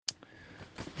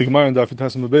the Gemara in Daf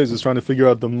Yitasim Beis is trying to figure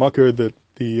out the makar that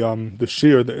the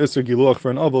shear, the Isser Giluach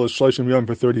for an Aval is Shloshim Yom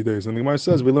for 30 days. And the Gemara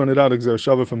says we learn it out Exer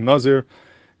Shava from Nazir,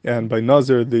 and by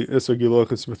Nazir the Isser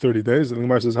Giluach is for 30 days. And the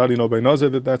Gemara says, how do you know by Nazir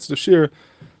that that's the shear?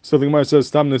 So the Gemara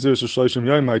says, Tam Nazir Shloshim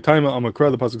Yom, my time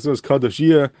Amakra, the pasuk says Kadosh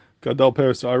Yeh, Gadal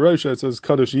Paris Arosha, it says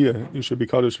Kadosh Yeh. You should be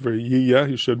Kadosh for Yeh,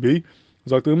 you should be.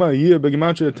 Yeh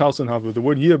B'Gematria Talsin Havu. The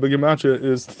word Yeh B'Gematria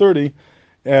is 30.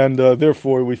 And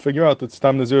therefore, we figure out that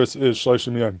Stam Naziris is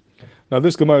Shloshim Yom. Now,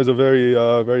 this Gemara is a very,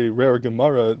 very rare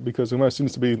Gemara because the Gemara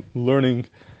seems to be learning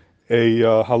a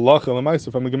halacha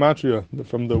l'maisa from the gematria,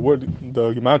 from the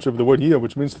gematria of the word Yeh,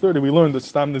 which means 30. We learned that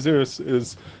Stam Naziris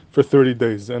is for 30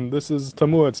 days, and this is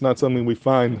tamua. It's not something we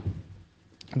find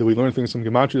that we learn things from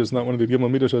gematria. It's not one of the Gimel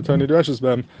Midrash Atani Dreshes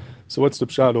Bem. So what's the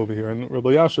pshat over here? And Rabbi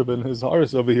Yashav in his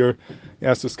Haris over here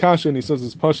asks this kasha, and he says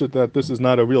it's pashut that this is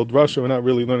not a real drasha. We're not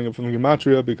really learning it from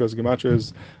gematria because gematria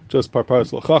is just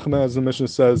Parparos HaDaf, as the Mishnah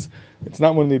says. It's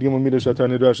not one of the Gimel Midrash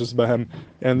Atani Dreshes Bem,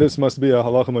 and this must be a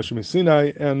halacha Moshe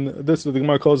Sinai. And this, the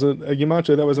Gemara calls it a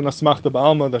gematria. That was an asmachta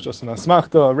ba'alma. That's just an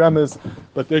asmachta, a remez.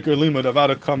 But the Iker Limud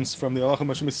Avada comes from the halacha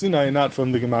Moshe Sinai, not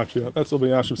from the gematria. That's what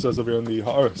Rabbi Yashav says over here in the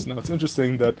Haris. Now it's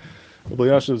interesting that Rabbi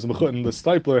Yashav's Mechut, the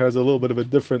Staypler, has a little bit of a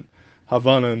different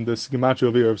Havana in this gematria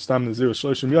over here of Stam Nazir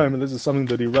Shloshim Yom, and this is something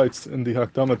that he writes in the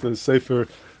Hakdama to the Sefer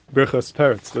Berchas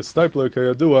Peretz. The Staypler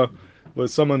Kayadua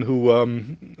was someone who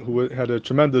had a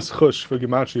tremendous chush for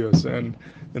gematrias, and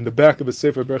in the back of his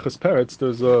Sefer Berchas Peretz,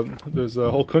 there's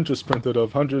a whole kuntres printed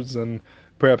of hundreds and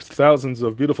perhaps thousands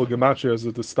of beautiful gematrias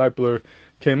that the Staypler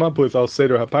came up with, Al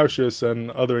Seder HaParshis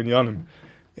and other inyanim.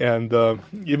 And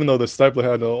even though the Staypler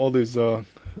had all these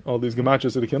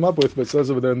gematrias that he came up with, but it says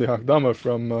over there in the Hakdama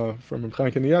from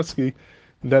Chaim Kanievsky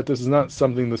that this is not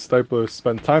something the Staypler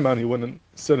spent time on. He wouldn't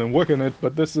sit and work in it,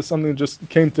 but this is something that just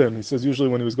came to him. He says usually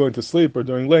when he was going to sleep or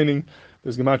during laning,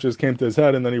 these gematrias came to his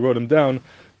head, and then he wrote them down,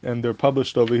 and they're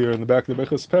published over here in the back of the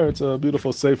Bechas Peretz, a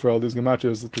beautiful sefer, all these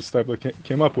gematrias that the Staypler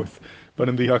came up with. But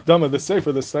in the Hakdama, the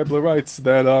sefer, the Staypler writes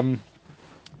that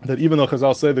even though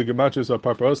Chazal say the gematrias are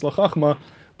Parparos HaDaf,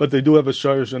 but they do have a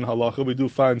sharish in halacha. We do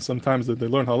find sometimes that they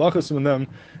learn halachas from them,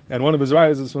 and one of his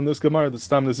rayas is from this Gemara that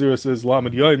Stam Naziris is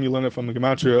Lamed Yoim. You learn it from the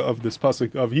gematria of this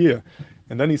pasuk of Yeh,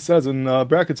 and then he says in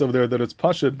brackets over there that it's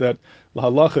pashut that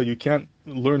halacha you can't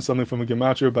learn something from a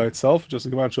gematria by itself, just a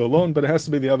gematria alone, but it has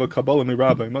to be the have a kabbalah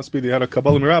mirabah. It must be the had a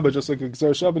kabbalah mirabah, just like a Gzer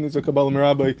Shabbat needs a kabbalah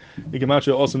mirabah. The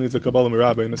gematria also needs a kabbalah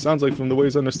mirabah, and it sounds like from the way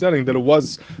he's understanding that it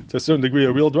was to a certain degree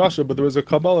a real drasha, but there's a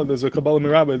kabbalah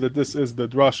mirabah that this is the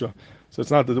drasha. So it's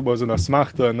not that it was an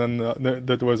asmachta and then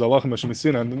that there was Allah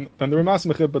Mashmisina and then there were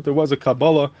masmechit, but there was a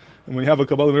Kabbalah, and when you have a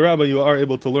Kabbalah Mirabah, you are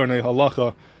able to learn a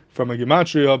halacha from a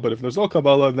gematria, but if there's no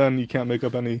Kabbalah, then you can't make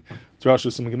up any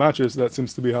drashas from gematrias. That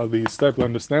seems to be how the Staypler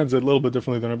understands it, a little bit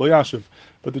differently than Rabbi Yashav.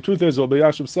 But the truth is, Rabbi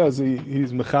Yashav says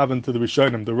he's mechaven to the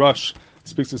Rishonim. The Rosh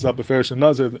speaks this up beferish and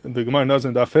Nazir, the Gemara Nazir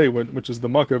and Dafei, which is the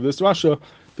makar of this Rasha.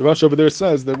 The Rosh over there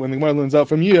says that when the Gemara learns out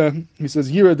from Yeh, he says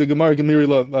Yeh the Gemara Gemiri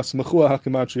Lasmachua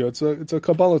HaKematria. It's a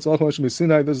Kabbalah. It's Alchemash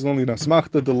Misinai. This is only an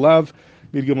asmachta. The lav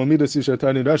mid Gimel Midas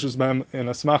Yishatani Rashes Bam and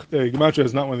asmachta. Gematria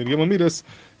is not one of the Gimel Midas,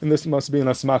 and this must be an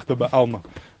asmachta ba'alma.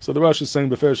 So the Rosh is saying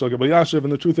beferish like Rabbi Yashav,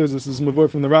 and the truth is this is mavur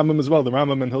from the Rambam as well. The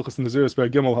Rambam in Hilchos Naziris Ber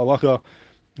Gimel Halacha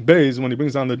Beis, when he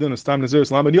brings down the din of Stam Naziris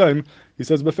Lamed Yom, he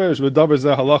says beferish v'davar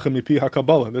zeh halacha mipi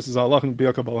hakabbalah. This is halacha mipi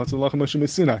hakabbalah. It's halacha Moshe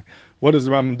Sinai. What does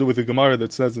the Rambam do with the Gemara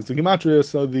that says it's a gematria?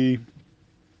 So the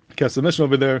Kesef Mishnah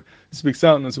over there speaks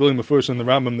out, and it's really mafurish in the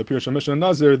Rambam, the Pirush Mishnah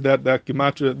Nazir, that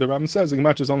gematria, the Rambam says the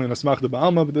gematria is only an asmachta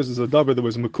ba'alma, but this is a davar that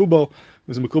was mekubal,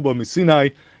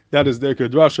 misinai. That is the Iker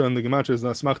Drasha, and the Gematria is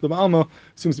not Smachta Ba'alma.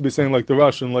 Seems to be saying like the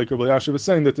Rosh, and like Rabbi Yashav is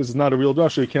saying that this is not a real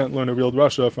Drasha. You can't learn a real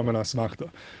Drasha from an Asmachta.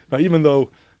 Now, even though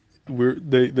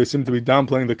they seem to be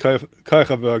downplaying the Kaich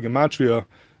of Gematria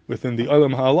within the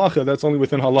Olam HaHalacha, that's only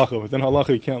within Halacha. Within Halacha,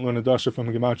 you can't learn a Drasha from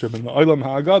a Gematria. But in the Olam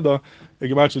HaAgada, the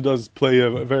Gematria does play a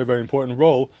very, very important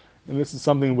role. And this is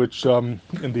something which, in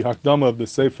the Hakdama of the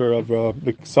Sefer of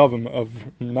the Ksavim of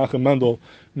Menachem Mendel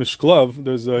Mishklav,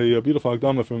 there's a beautiful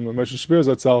Hakdama from Moshe Shapiro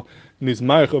Zatzal, and he's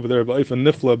Mayach over there, Ba'if and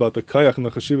Nifla, about the Kayach and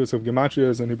the Chashivas of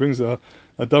Gematrias, and he brings a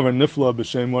Davar Nifla,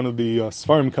 B'Shem, one of the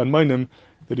Sfarim Kadmainim,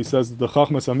 that he says that the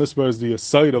Chachmas HaMisbar is the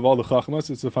site of all the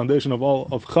Chachmas, it's the foundation of all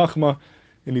of Chachma,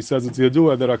 and he says it's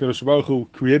Yadua that HaKadosh Baruch Hu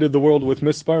created the world with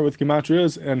Mispar, with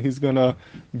Gematrias, and he's going to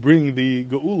bring the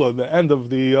Geula, the end of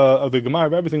the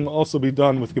Gemara, everything will also be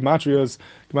done with Gematrias.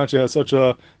 Gematria has such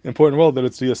an important role that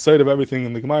it's the site of everything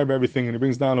and the Gemara of everything, and he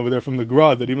brings down over there from the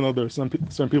Gra that even though there are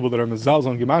certain people that are mezals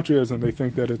on Gematrias and they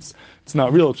think that it's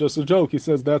not real, it's just a joke, he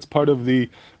says that's part of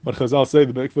what Chazal say,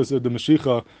 the Be'ikvas of the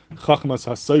Mashiach, Chachmas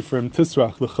HaSeifrim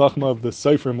Tisrach, the Chachma of the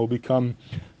Seifrim will become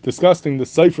disgusting. The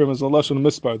Seifrim is a Lashon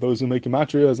Mispar, those who make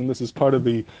gematriyas, and this is part of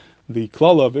the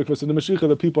klala of Ikras of the Mashiach,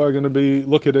 that people are going to be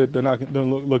look at it, they're not going to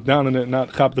look down on it,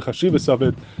 not chap the chashivas of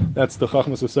it. That's the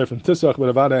chachmas of Seifrim Tisach,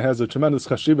 but Avada has a tremendous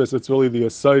chashivas. It's really the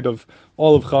aside of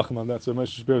all of chachma. That's what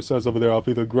Moshe Shapiro says over there, Al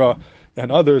Pi the Gra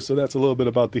and others. So that's a little bit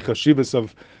about the chashivas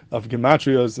of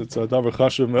gematriyas. It's a davar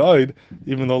chashiv me'oid,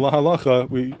 even though la halacha,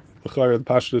 the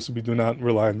pashtus, we do not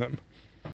rely on them.